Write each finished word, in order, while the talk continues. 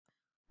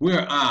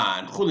We're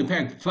on Chullin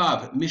Perek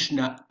Vav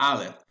Mishnah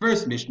Aleph,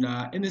 first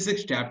Mishnah in the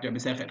 6th chapter of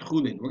Masechet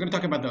Chullin. We're going to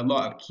talk about the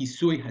law of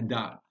Kisui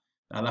Hadam.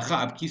 The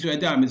halacha of Kisui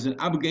Hadam is an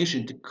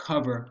obligation to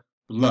cover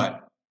blood.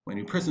 When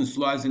a person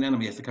slaughters an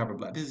animal, he has to cover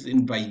blood. This is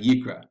in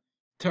Vayikra.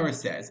 Torah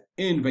says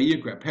in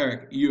Vayikra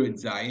Perek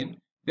Yud Zayin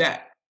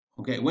that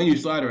when you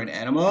slaughter an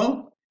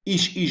animal,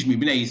 Ish mi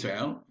b'nei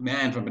Yisrael,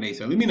 man from b'nei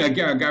Yisrael, Limina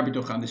gar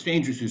b'tocham, the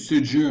strangers who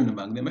sojourn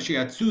among them, Asher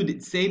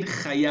yatzud seid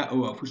chaya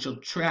oaf, who shall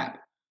trap,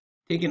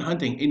 taken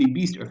hunting any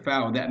beast or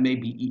fowl that may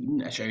be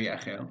eaten, asher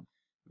yachel,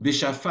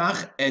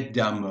 v'shafach et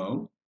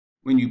damo,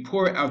 when you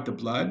pour out the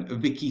blood,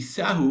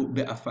 v'kisahu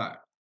be'afar,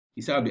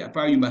 kisahu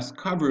be'afar, you must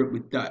cover it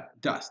with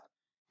dust,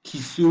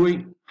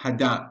 kisui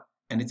hadam,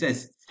 and it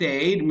says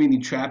seid, meaning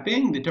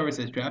trapping. The Torah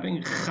says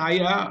trapping.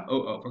 Chaya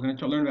oaf. We're going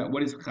to learn about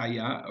what is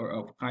chaya or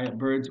oaf. Chaya,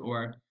 birds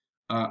or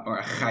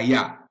a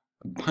chaya,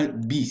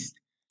 beast.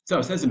 So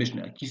it says the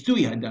Mishnah,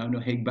 Kisui hadam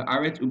noheg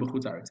ba'aretz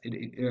u'b'chutz aretz.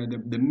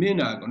 The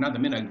minhag, or not the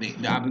minhag,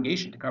 the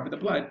obligation to cover the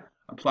blood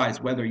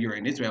applies whether you're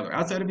in Israel or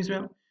outside of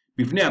Israel.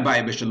 Bifnei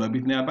abayit b'shalom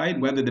bifnei abayit,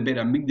 whether the Beit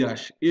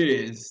HaMikdash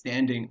is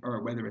standing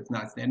or whether it's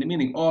not standing,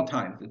 meaning all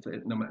times,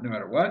 no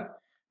matter what.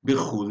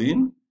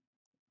 B'chulin,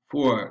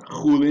 for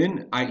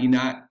chulin, i.e.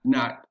 not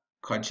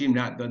kachim,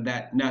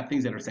 not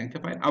things that are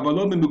sanctified.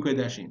 Avalo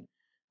b'mukudashin,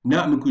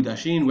 not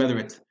mukudashin, whether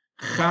it's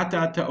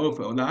chatat ta'of,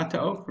 olah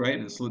ta'of, right?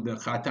 It's the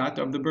chatat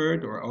of the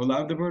bird or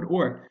olah of the bird,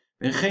 or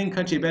if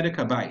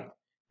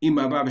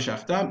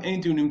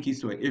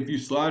you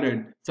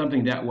slaughtered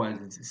something that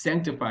was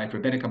sanctified for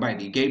bedek habayit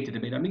that you gave to the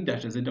Beit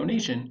HaMikdash as a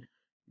donation,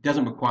 it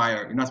doesn't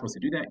require, you're not supposed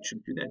to do that, you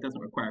shouldn't do that, it doesn't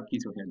require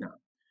kisui hadam.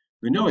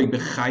 But knowing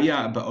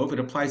b'chaya ba'of, it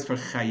applies for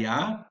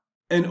chaya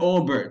and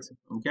all birds,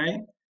 okay?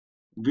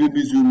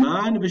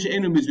 V'mizuman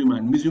v'she'enu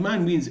mizuman.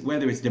 Mizuman means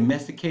whether it's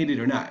domesticated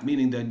or not,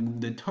 meaning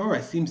the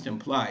Torah seems to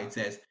imply, it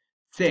says,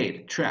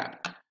 seid,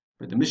 trap.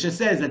 But the Mishnah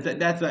says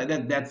that's the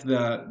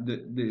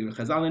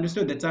Chazal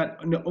understood that's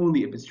not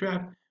only if it's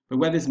trapped, but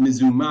whether it's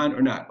mizuman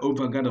or not,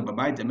 ova gadol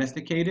b'bayit,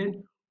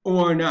 domesticated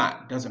or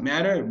not, doesn't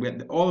matter.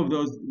 All of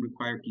those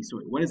require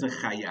kisui. What is a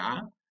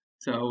chaya?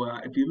 So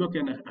if you look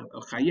at a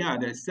chaya,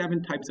 there's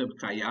 7 types of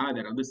chaya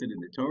that are listed in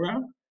the Torah.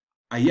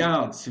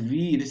 Ayal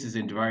tzvi, this is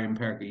in Devarim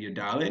Perek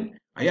Yudalid.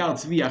 Ayal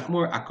tzvi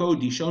achmor ako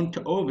dishon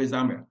ta'ov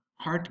ezamer.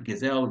 Hart,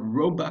 gazelle,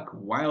 roebuck,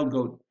 wild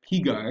goat,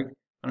 pigarg.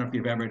 I don't know if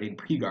you've ever eaten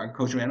pigarg,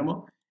 kosher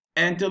animal,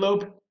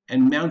 antelope,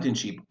 and mountain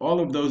sheep. All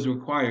of those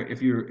require,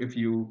 if you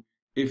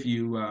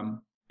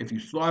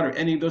slaughter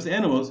any of those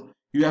animals,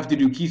 you have to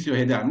do kisui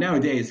hadam.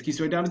 Nowadays,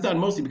 kisui hadam is done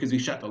mostly because we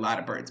shot a lot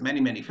of birds,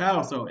 many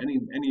fowl. So any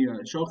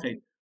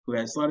shochet who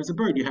has slaughters a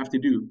bird, you have to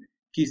do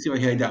kisui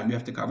hadam. You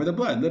have to cover the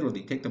blood.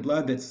 Literally, take the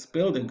blood that's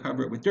spilled and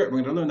cover it with dirt.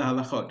 We're going to learn the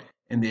halachot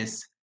in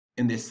this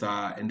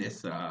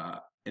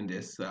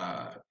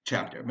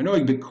chapter.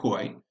 Menoig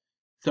b'koi.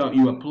 So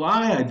you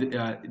apply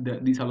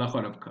these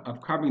halachot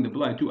of covering the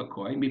blood to a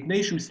koi.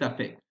 Mipnei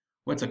safek.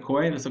 What's a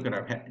koi? Let's look at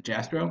our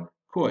Jastro.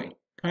 Koi,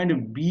 kind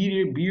of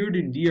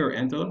bearded deer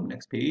antelope.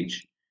 Next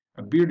page.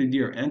 A bearded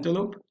deer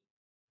antelope.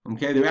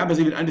 Okay, the rabbis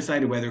even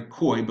undecided whether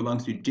koi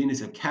belongs to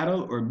genus of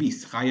cattle or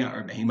beasts, chaya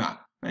or behema.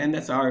 And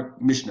that's our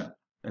Mishnah.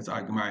 That's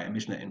our Gemara and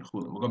Mishnah in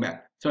Chullin. We'll go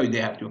back. So they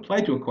have to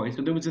apply to a koi.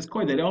 So there was this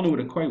koi. They don't know what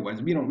a koi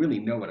was. We don't really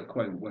know what a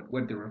koi,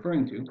 what they're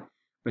referring to.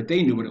 But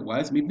they knew what it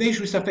was.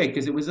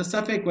 Because it was a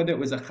safek whether it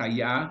was a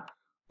chaya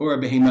or a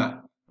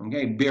behema.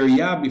 Okay,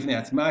 beria b'fnei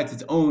atzma, it's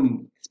its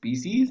own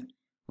species.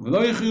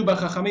 V'lo yechu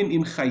b'chachamim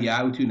im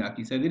chaya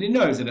u'tunaki. So they didn't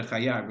know that a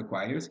chaya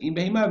requires im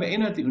behema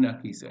ve'ena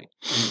te'unaki.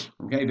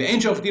 Okay, ve'en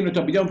shoftin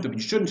oto b'yom tov.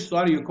 You shouldn't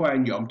slaughter your koi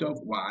on Yom Tov.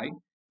 Why?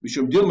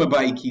 V'shobdil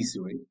mabai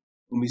kisui.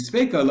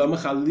 U'mispeka lo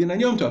mechalilin on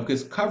Yom Tov.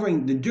 Because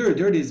covering the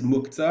dirt is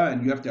muktzah,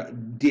 and you have to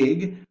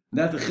dig.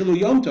 That's the chilu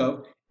Yom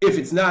Tov. If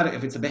it's a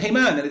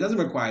behema, then it doesn't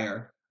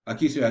require a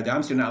kisui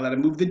hadam, so you're not allowed to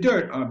move the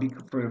dirt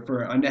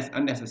for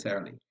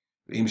unnecessarily.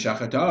 And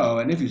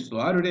if you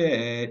slaughtered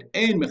it,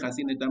 you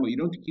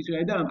don't do kisui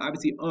hadam,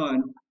 obviously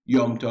on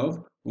Yom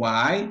Tov.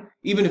 Why?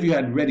 Even if you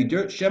had ready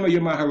dirt, shema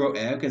yomar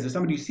haro'eh, because if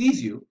somebody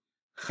sees you,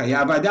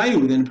 chaya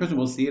v'adayu, then the person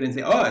will see it and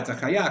say, oh, it's a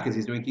chaya, because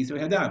he's doing kisui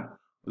hadam.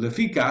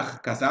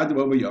 Lefikach kasad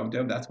over Yom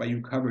Tov, that's why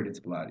you covered its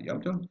blood. Yom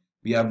Tov.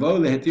 V'yavo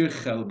lehetir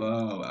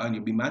chelbo, and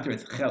you'll be matter,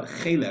 it's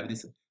chelev,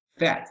 this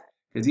fat,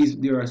 because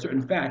there are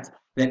certain fats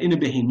that in a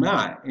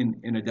behemah,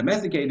 in a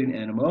domesticated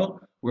animal,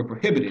 were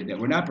prohibited, that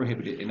were not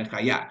prohibited in a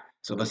chaya.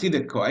 So they'll see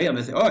the koi, and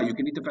they say, oh, you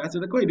can eat the fats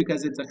of the koi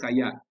because it's a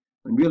chaya.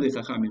 When really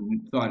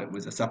Chachamim thought it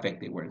was a safek,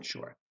 they weren't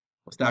sure.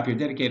 We'll stop here,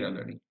 dedicate our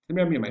learning. To the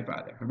memory of my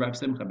father, Rav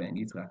Simcha ben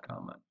Yitzchak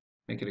Kalman.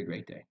 Make it a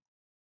great day.